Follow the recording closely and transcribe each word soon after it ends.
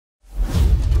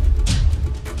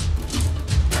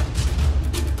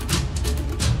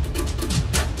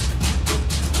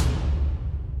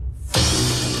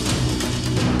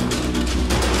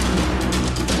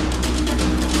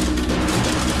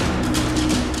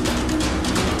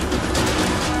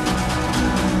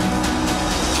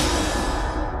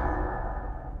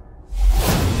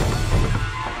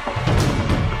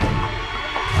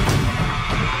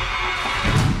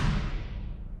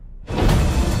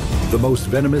most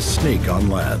venomous snake on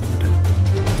land.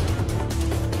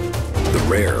 The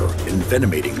rare,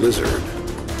 envenomating lizard.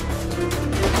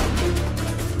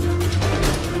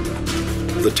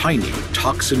 The tiny,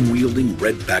 toxin-wielding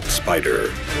red-backed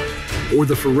spider. Or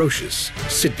the ferocious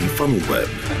Sydney funnelweb.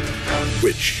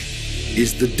 Which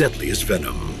is the deadliest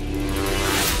venom?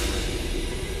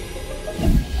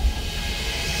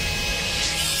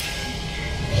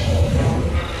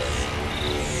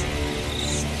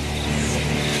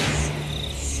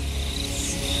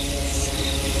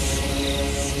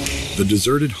 The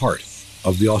deserted heart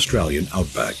of the Australian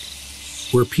outback,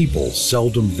 where people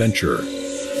seldom venture,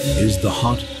 is the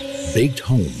hot, baked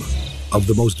home of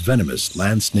the most venomous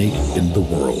land snake in the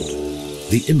world,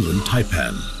 the inland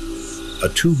taipan, a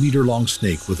 2-meter-long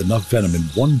snake with enough venom in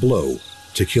one blow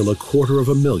to kill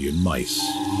 250,000 mice.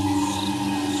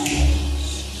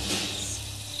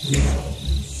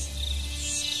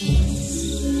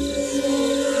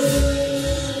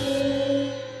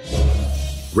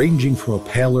 Ranging from a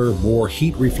paler, more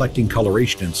heat-reflecting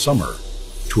coloration in summer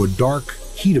to a dark,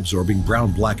 heat-absorbing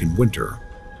brown-black in winter,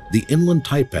 the inland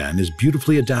taipan is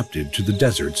beautifully adapted to the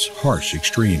desert's harsh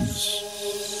extremes.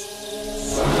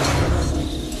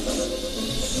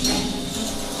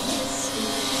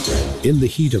 In the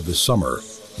heat of the summer,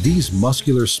 these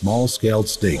muscular small-scaled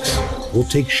snakes will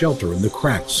take shelter in the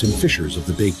cracks and fissures of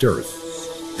the baked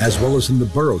earth, as well as in the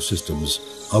burrow systems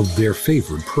of their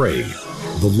favored prey,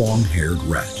 the long-haired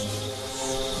rat.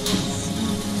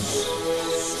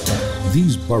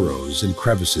 These burrows and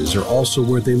crevices are also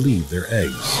where they leave their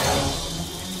eggs.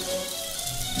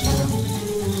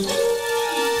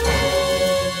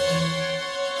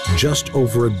 Just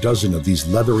over a dozen of these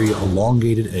leathery,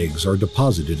 elongated eggs are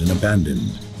deposited and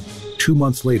abandoned. 2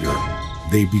 months later,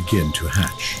 they begin to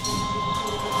hatch.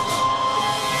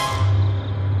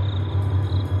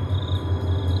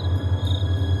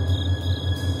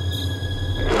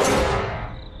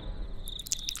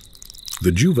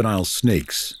 The juvenile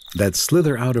snakes that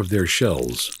slither out of their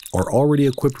shells are already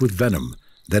equipped with venom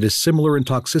that is similar in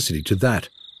toxicity to that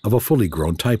of a fully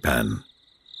grown taipan.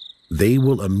 They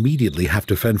will immediately have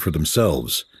to fend for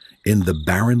themselves in the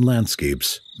barren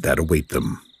landscapes that await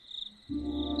them.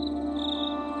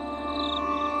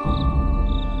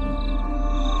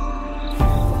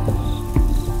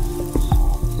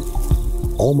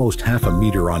 Almost half a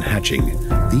meter on hatching,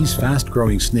 these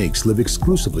fast-growing snakes live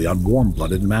exclusively on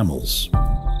warm-blooded mammals.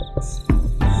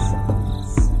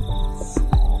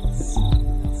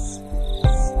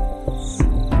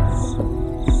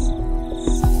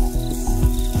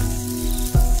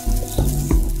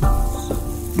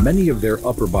 Many of their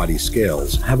upper body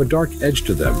scales have a dark edge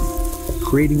to them,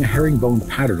 creating a herringbone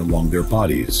pattern along their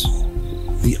bodies.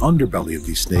 The underbelly of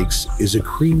these snakes is a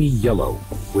creamy yellow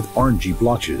with orangey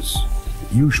blotches,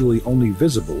 usually only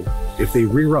visible if they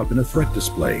rear up in a threat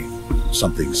display,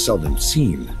 something seldom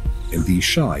seen in these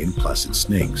shy and placid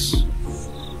snakes.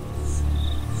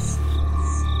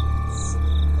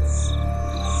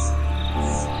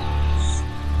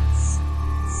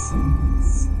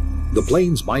 The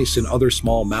plains mice and other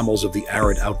small mammals of the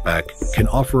arid outback can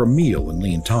offer a meal in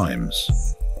lean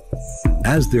times.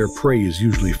 As their prey is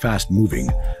usually fast-moving,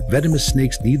 venomous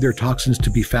snakes need their toxins to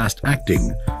be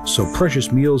fast-acting, so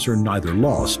precious meals are neither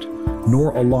lost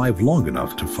nor alive long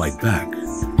enough to fight back.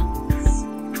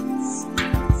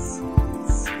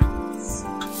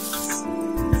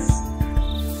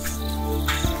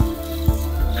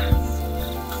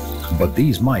 But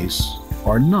these mice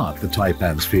are not the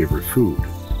taipan's favorite food.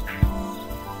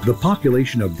 The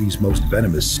population of these most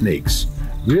venomous snakes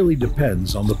really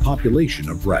depends on the population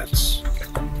of rats.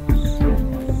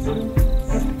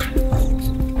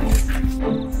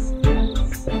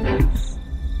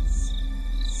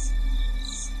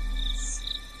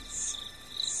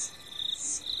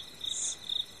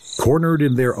 Cornered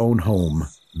in their own home,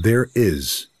 there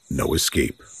is no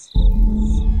escape.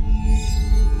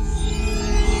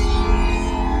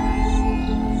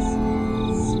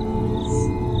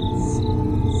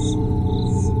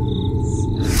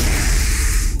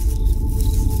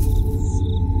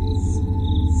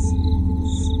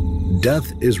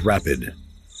 Death is rapid,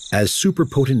 as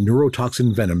superpotent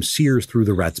neurotoxin venom sears through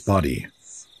the rat's body.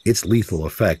 Its lethal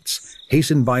effects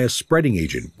hastened by a spreading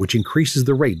agent which increases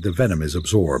the rate the venom is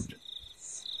absorbed.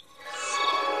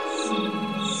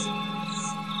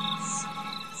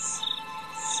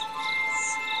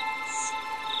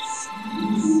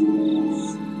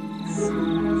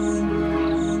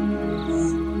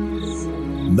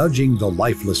 Nudging the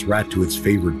lifeless rat to its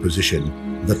favored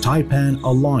position, the taipan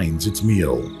aligns its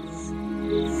meal.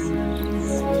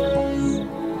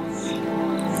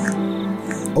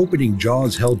 Opening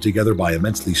jaws held together by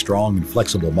immensely strong and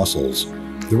flexible muscles,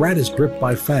 the rat is gripped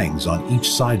by fangs on each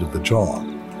side of the jaw,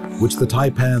 which the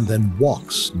taipan then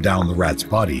walks down the rat's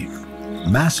body.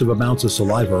 Massive amounts of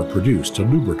saliva are produced to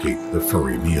lubricate the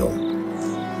furry meal.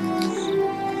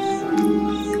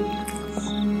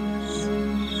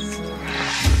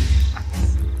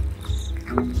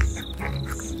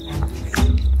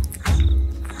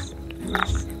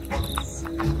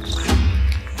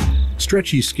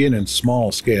 Stretchy skin and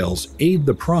small scales aid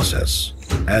the process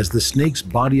as the snake's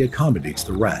body accommodates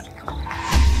the rat.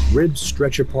 Ribs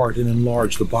stretch apart and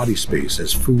enlarge the body space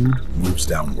as food moves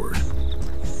downward.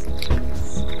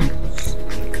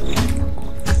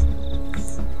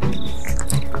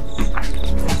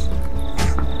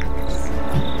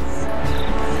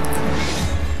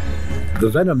 The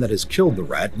venom that has killed the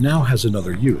rat now has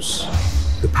another use.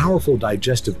 The powerful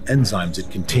digestive enzymes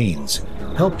it contains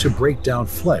help to break down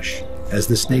flesh as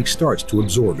the snake starts to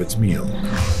absorb its meal.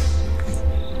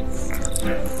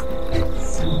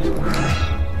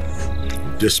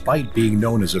 Despite being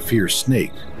known as a fierce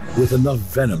snake, with enough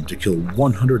venom to kill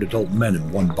 100 adult men in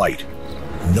one bite,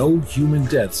 no human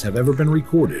deaths have ever been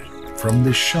recorded from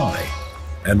this shy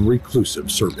and reclusive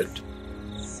serpent.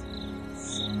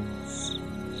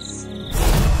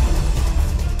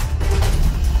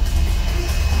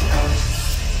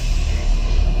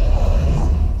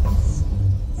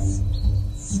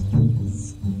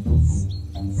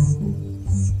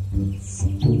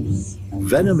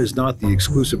 Venom is not the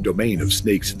exclusive domain of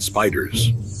snakes and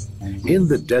spiders. In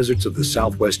the deserts of the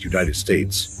southwest United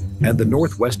States and the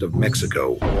northwest of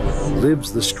Mexico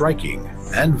lives the striking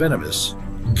and venomous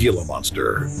Gila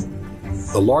monster,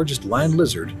 the largest land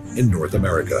lizard in North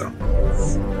America.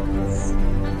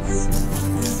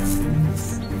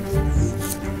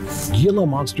 Gila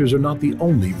monsters are not the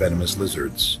only venomous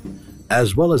lizards.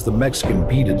 As well as the Mexican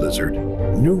beaded lizard,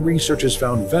 new research has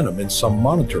found venom in some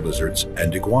monitor lizards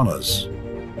and iguanas.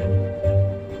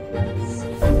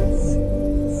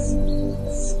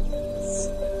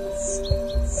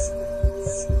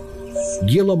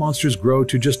 Gila monsters grow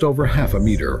to just over half a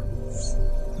meter.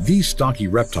 These stocky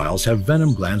reptiles have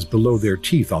venom glands below their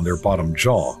teeth on their bottom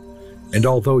jaw, and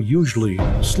although usually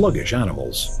sluggish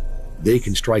animals, they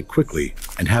can strike quickly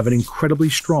and have an incredibly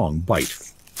strong bite.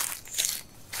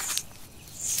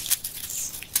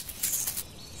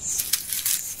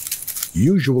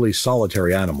 Usually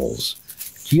solitary animals,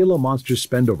 Gila monsters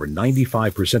spend over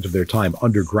 95% of their time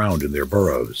underground in their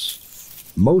burrows.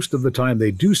 Most of the time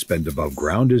they do spend above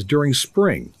ground is during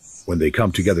spring, when they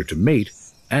come together to mate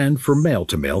and for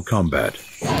male-to-male combat.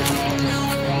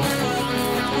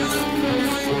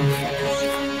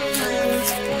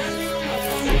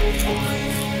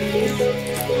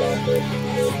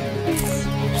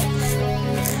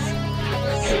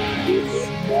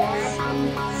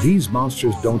 These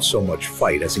monsters don't so much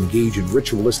fight as engage in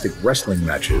ritualistic wrestling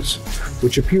matches,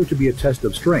 which appear to be a test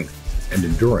of strength and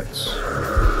endurance.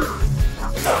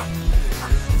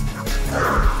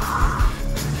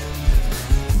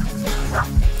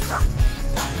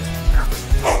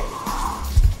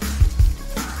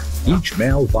 Each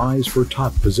male vies for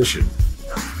top position.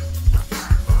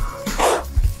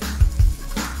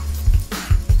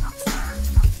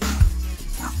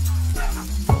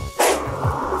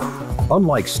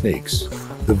 Unlike snakes,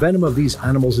 the venom of these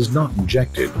animals is not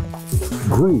injected.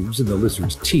 Grooves in the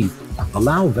lizard's teeth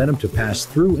allow venom to pass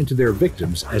through into their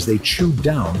victims as they chew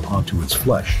down onto its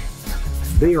flesh.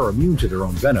 They are immune to their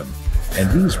own venom,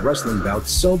 and these wrestling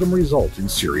bouts seldom result in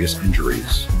serious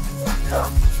injuries.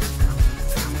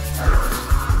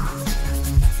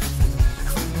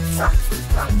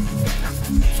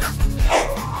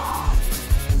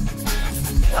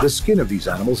 The skin of these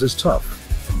animals is tough.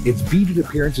 Its beaded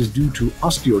appearance is due to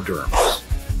osteoderms,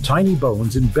 tiny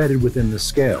bones embedded within the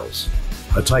scales,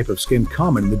 a type of skin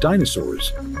common in the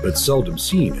dinosaurs, but seldom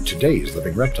seen in today's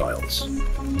living reptiles.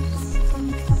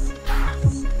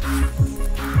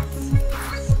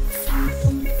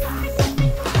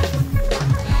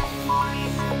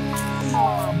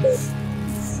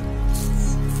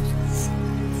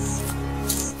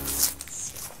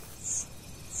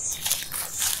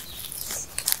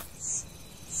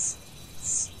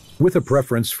 With a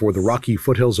preference for the rocky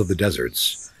foothills of the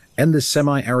deserts and the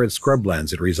semi-arid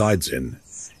scrublands it resides in,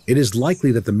 it is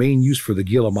likely that the main use for the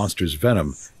Gila monster's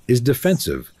venom is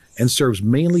defensive and serves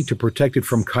mainly to protect it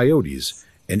from coyotes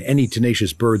and any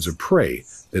tenacious birds of prey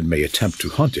that may attempt to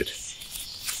hunt it.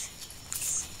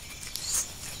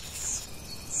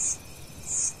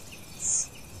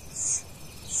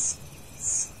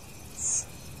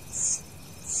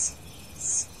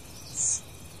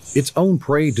 Its own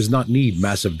prey does not need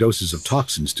massive doses of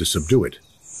toxins to subdue it.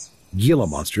 Gila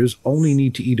monsters only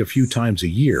need to eat a few times a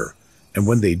year, and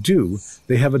when they do,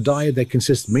 they have a diet that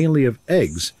consists mainly of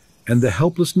eggs and the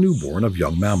helpless newborn of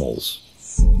young mammals.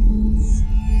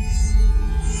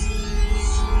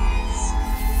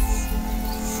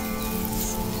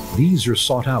 These are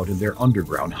sought out in their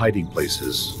underground hiding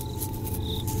places.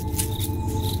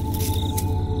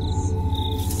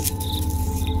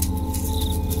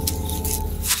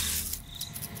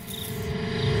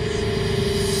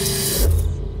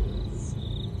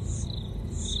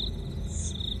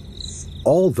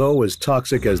 Although as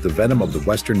toxic as the venom of the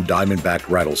western diamondback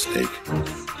rattlesnake,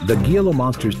 the Gila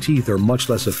monster's teeth are much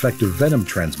less effective venom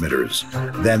transmitters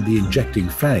than the injecting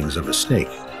fangs of a snake,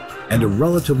 and a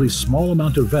relatively small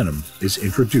amount of venom is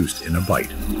introduced in a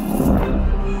bite.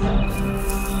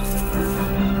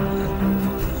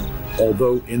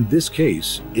 Although in this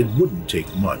case, it wouldn't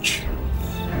take much.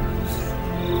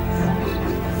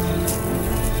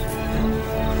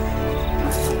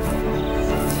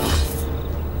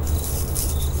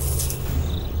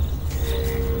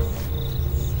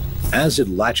 As it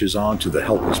latches on to the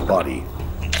helpless body,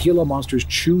 Gila monsters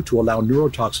chew to allow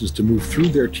neurotoxins to move through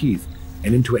their teeth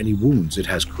and into any wounds it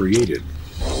has created.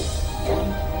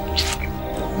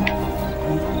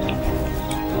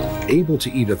 Able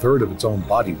to eat a third of its own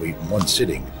body weight in one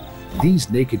sitting,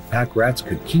 these naked pack rats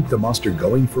could keep the monster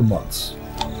going for months.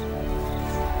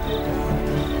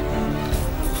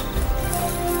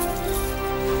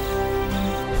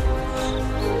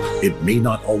 It may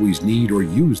not always need or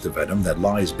use the venom that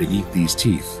lies beneath these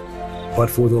teeth, but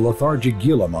for the lethargic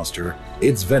Gila monster,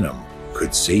 its venom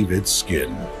could save its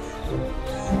skin.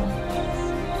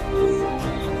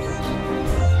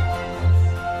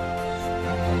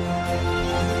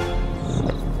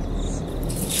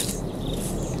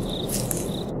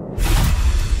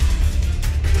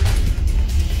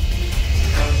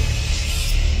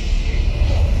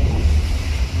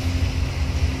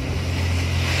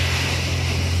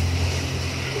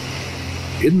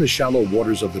 In the shallow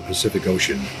waters of the Pacific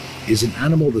Ocean is an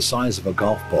animal the size of a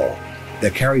golf ball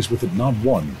that carries with it not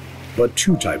one, but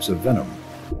two types of venom.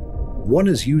 One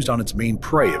is used on its main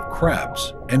prey of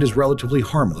crabs and is relatively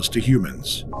harmless to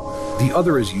humans. The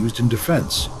other is used in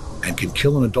defense and can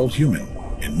kill an adult human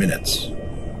in minutes.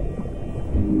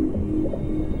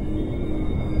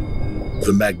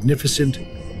 The magnificent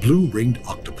blue-ringed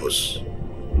octopus.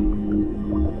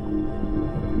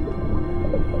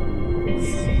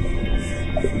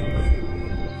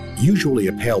 Usually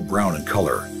a pale brown in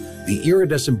color, the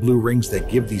iridescent blue rings that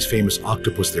give these famous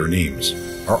octopus their names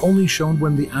are only shown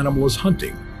when the animal is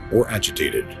hunting or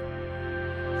agitated.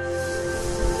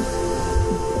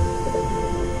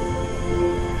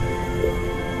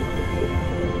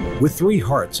 With 3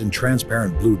 hearts and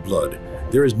transparent blue blood,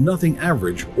 there is nothing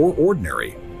average or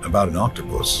ordinary about an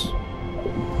octopus.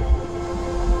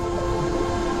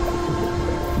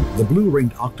 The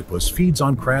blue-ringed octopus feeds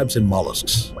on crabs and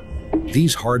mollusks.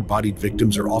 These hard-bodied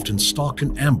victims are often stalked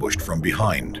and ambushed from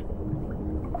behind.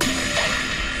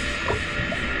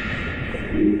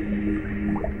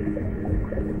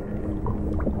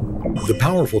 The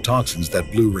powerful toxins that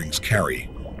blue rings carry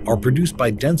are produced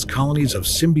by dense colonies of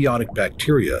symbiotic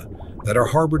bacteria that are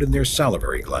harbored in their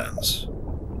salivary glands.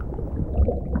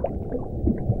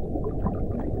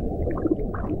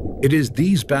 It is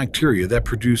these bacteria that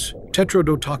produce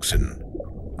tetrodotoxin.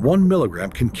 1 milligram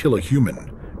can kill a human,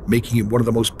 making it one of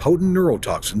the most potent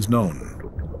neurotoxins known.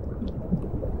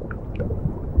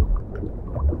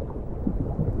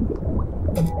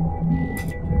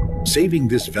 Saving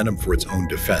this venom for its own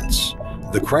defense,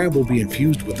 the crab will be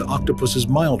infused with the octopus's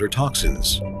milder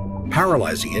toxins,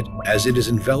 paralyzing it as it is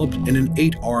enveloped in an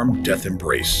 8-armed death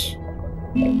embrace.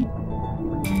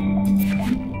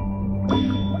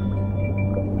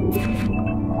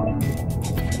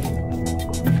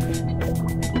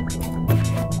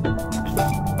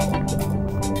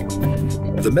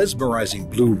 The mesmerizing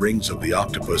blue rings of the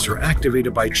octopus are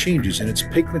activated by changes in its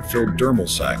pigment-filled dermal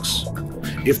sacs.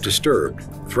 If disturbed,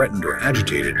 threatened, or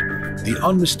agitated, the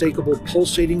unmistakable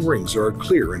pulsating rings are a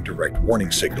clear and direct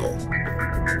warning signal.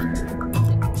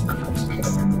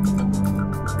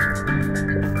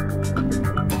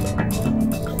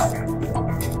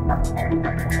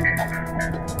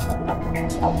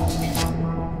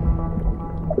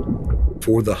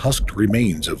 For the husked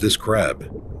remains of this crab,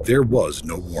 there was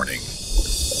no warning.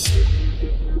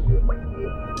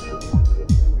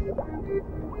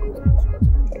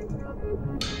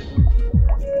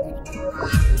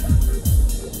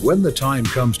 When the time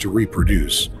comes to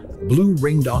reproduce,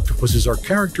 blue-ringed octopuses are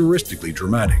characteristically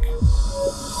dramatic.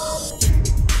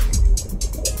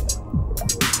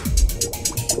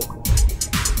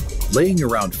 Laying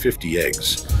around 50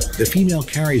 eggs, The female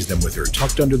carries them with her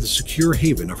tucked under the secure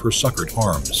haven of her suckered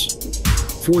arms.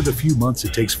 For the few months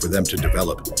it takes for them to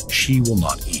develop, she will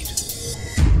not eat.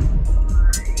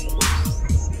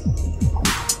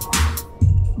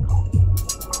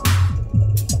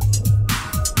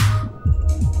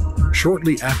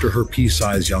 Shortly after her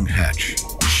pea-sized young hatch,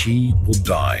 she will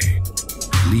die,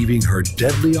 leaving her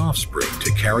deadly offspring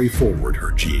to carry forward her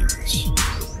genes.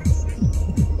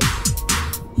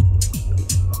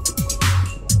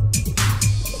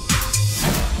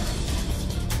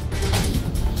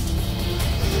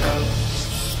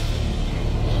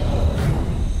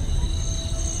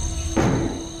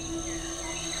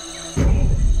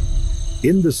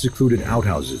 In the secluded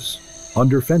outhouses,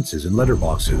 under fences and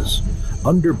letterboxes,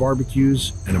 under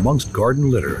barbecues and amongst garden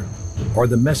litter, are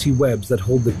the messy webs that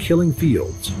hold the killing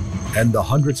fields and the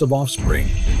hundreds of offspring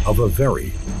of a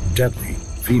very deadly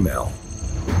female.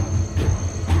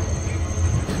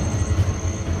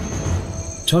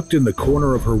 Tucked in the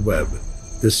corner of her web,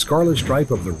 the scarlet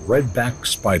stripe of the red-backed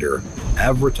spider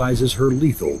advertises her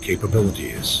lethal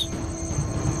capabilities.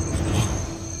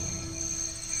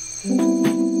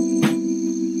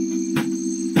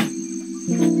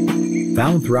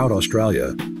 Found throughout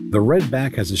Australia, the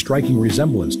redback has a striking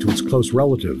resemblance to its close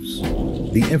relatives,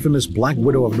 the infamous black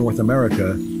widow of North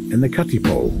America and the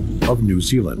katipo of New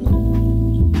Zealand.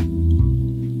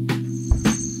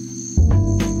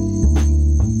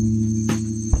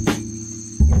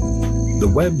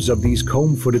 The webs of these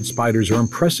comb-footed spiders are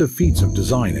impressive feats of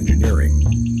design engineering.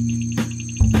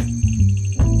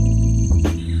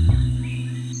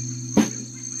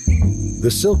 The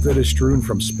silk that is strewn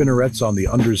from spinnerets on the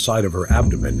underside of her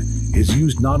abdomen is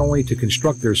used not only to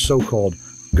construct their so-called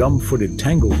gum-footed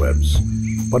tangle webs,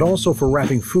 but also for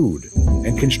wrapping food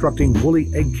and constructing woolly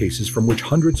egg cases from which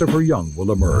hundreds of her young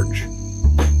will emerge.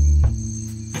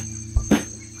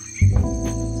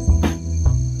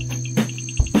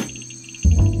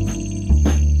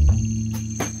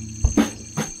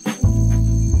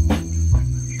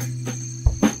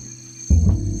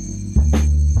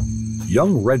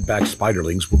 Young redback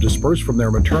spiderlings will disperse from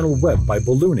their maternal web by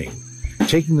ballooning,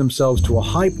 taking themselves to a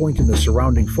high point in the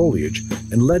surrounding foliage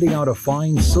and letting out a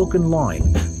fine silken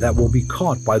line that will be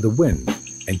caught by the wind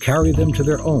and carry them to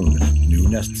their own new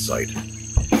nest site.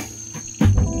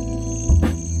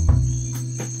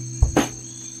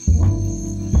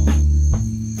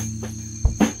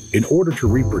 In order to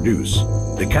reproduce,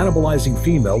 the cannibalizing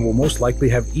female will most likely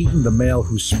have eaten the male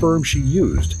whose sperm she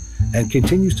used and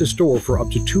continues to store for up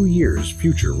to 2 years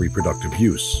future reproductive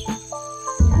use.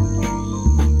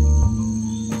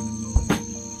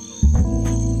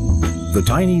 The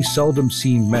tiny,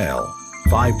 seldom-seen male,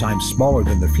 5 times smaller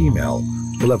than the female,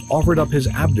 will have offered up his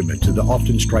abdomen to the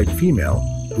often striped female,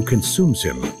 who consumes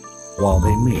him while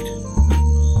they mate.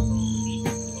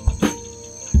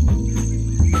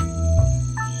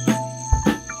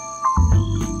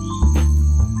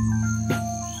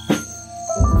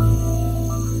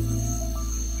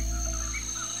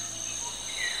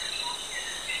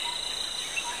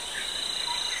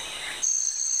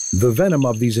 The venom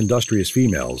of these industrious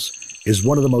females is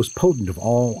one of the most potent of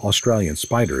all Australian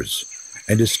spiders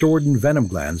and is stored in venom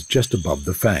glands just above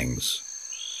the fangs.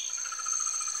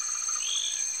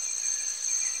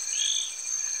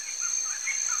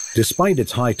 Despite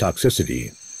its high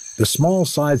toxicity, the small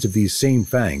size of these same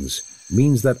fangs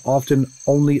means that often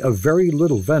only a very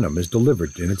little venom is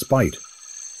delivered in its bite.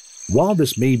 While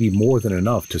this may be more than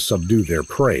enough to subdue their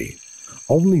prey,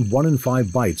 only 1 in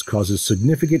 5 bites causes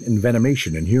significant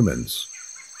envenomation in humans.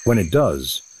 When it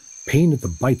does, pain at the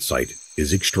bite site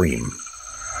is extreme.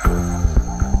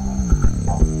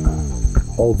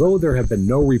 Although there have been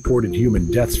no reported human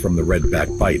deaths from the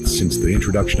redback bites since the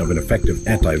introduction of an effective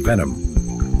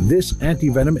anti-venom, this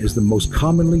anti-venom is the most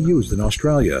commonly used in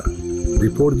Australia,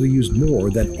 reportedly used more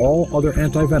than all other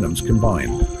anti-venoms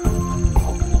combined.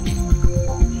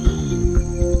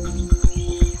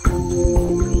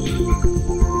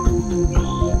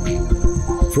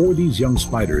 For these young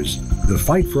spiders, the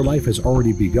fight for life has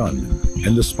already begun,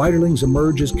 and the spiderlings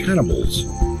emerge as cannibals,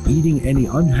 eating any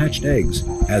unhatched eggs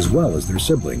as well as their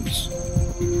siblings.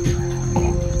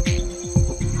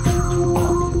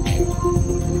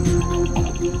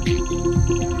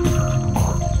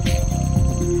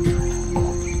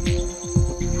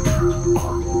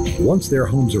 Once their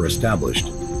homes are established,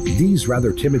 these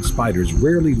rather timid spiders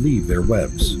rarely leave their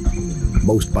webs.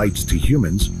 Most bites to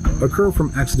humans occur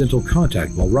from accidental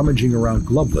contact while rummaging around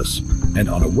gloveless and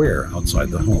unaware outside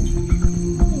the home.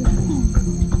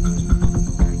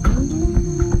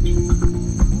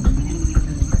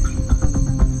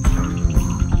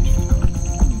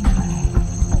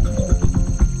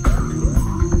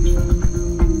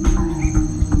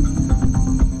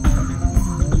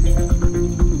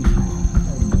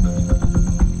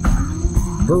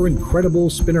 Her incredible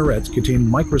spinnerets contain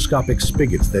microscopic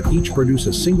spigots that each produce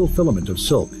a single filament of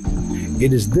silk.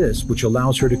 It is this which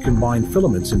allows her to combine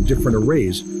filaments in different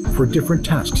arrays for different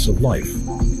tasks of life.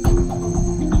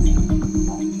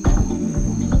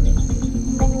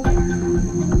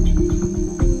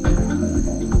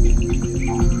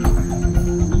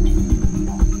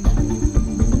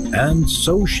 And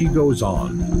so she goes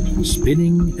on,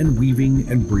 spinning and weaving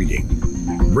and breeding,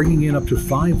 bringing in up to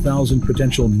 5,000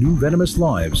 potential new venomous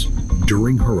lives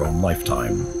during her own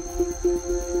lifetime.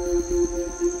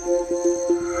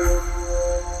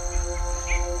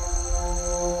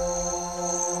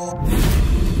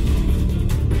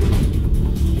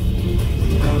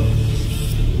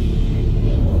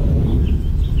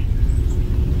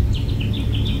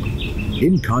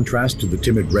 In contrast to the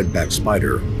timid redback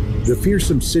spider, the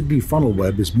fearsome Sydney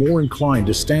funnelweb is more inclined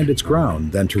to stand its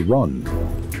ground than to run.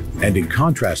 And in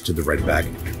contrast to the redback,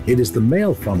 it is the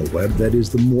male funnelweb that is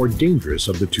the more dangerous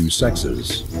of the two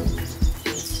sexes.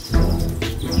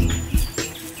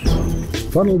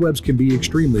 Funnelwebs can be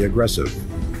extremely aggressive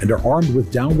and are armed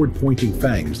with downward pointing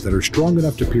fangs that are strong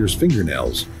enough to pierce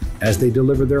fingernails as they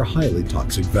deliver their highly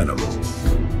toxic venom.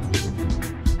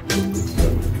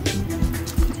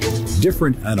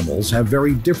 Different animals have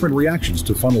very different reactions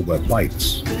to funnelweb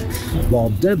bites.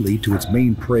 While deadly to its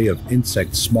main prey of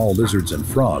insects, small lizards, and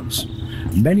frogs,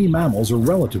 many mammals are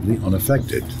relatively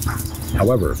unaffected.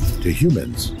 However, to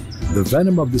humans, the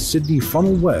venom of the Sydney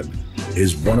funnelweb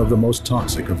is one of the most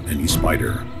toxic of any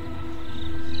spider.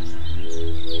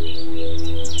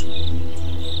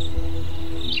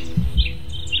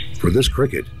 For this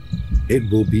cricket, it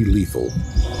will be lethal.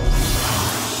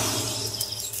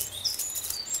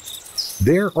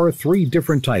 There are 3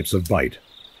 different types of bite.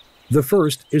 The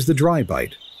first is the dry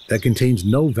bite that contains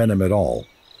no venom at all.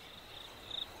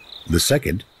 The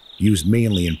second, used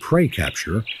mainly in prey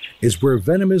capture, is where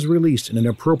venom is released in an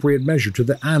appropriate measure to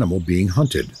the animal being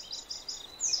hunted.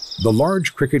 The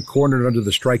large cricket cornered under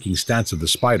the striking stance of the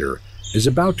spider is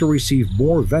about to receive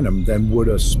more venom than would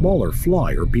a smaller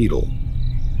fly or beetle.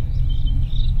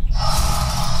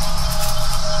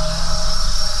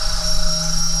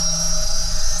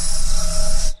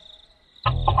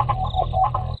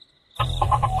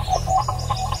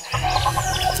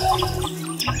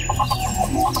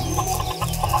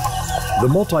 The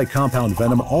multi-compound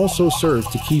venom also serves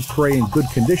to keep prey in good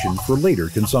condition for later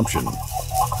consumption.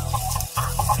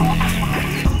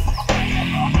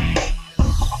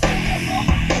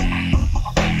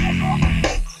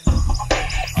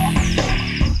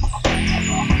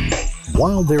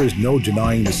 While there is no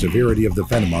denying the severity of the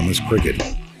venom on this cricket,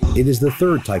 it is the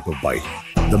third type of bite,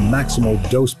 the maximal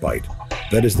dose bite,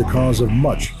 that is the cause of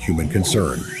much human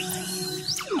concern.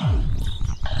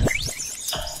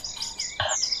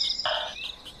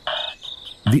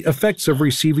 The effects of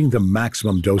receiving the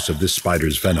maximum dose of this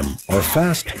spider's venom are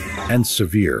fast and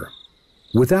severe.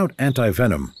 Without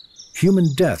anti-venom,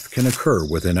 human death can occur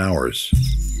within hours.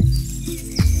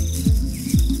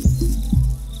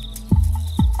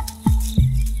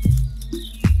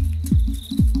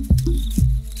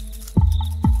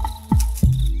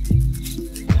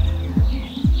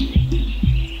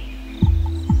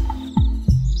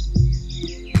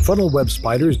 Funnelweb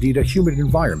spiders need a humid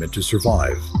environment to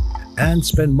survive and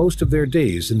spend most of their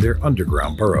days in their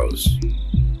underground burrows.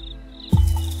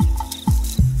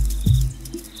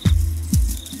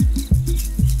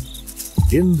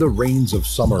 In the rains of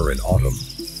summer and autumn,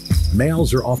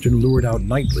 males are often lured out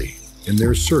nightly in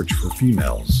their search for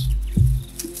females.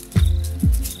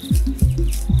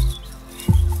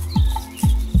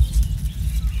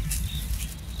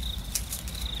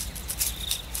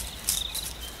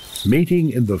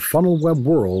 Mating in the funnelweb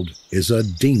world is a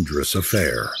dangerous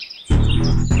affair.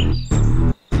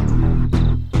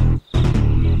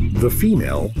 The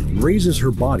female raises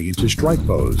her body into strike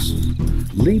pose,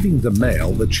 leaving the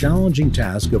male the challenging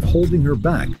task of holding her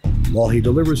back while he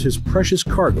delivers his precious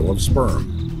cargo of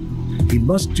sperm. He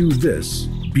must do this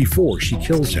before she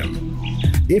kills him.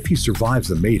 If he survives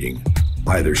the mating,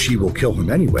 either she will kill him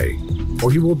anyway,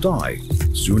 or he will die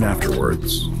soon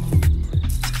afterwards.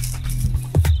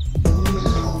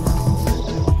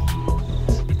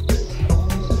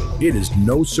 It is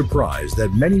no surprise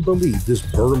that many believe this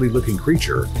burly-looking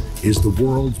creature is the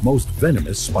world's most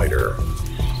venomous spider.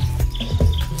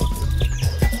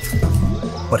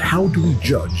 But how do we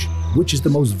judge which is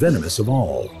the most venomous of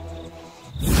all?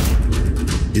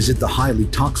 Is it the highly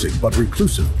toxic but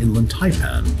reclusive inland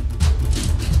taipan?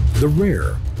 The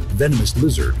rare venomous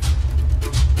lizard?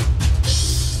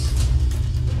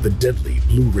 The deadly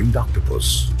blue-ringed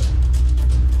octopus?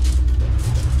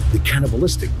 The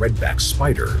cannibalistic redback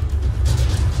spider?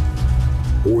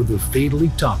 or the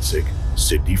fatally toxic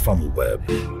Sydney funnel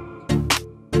web.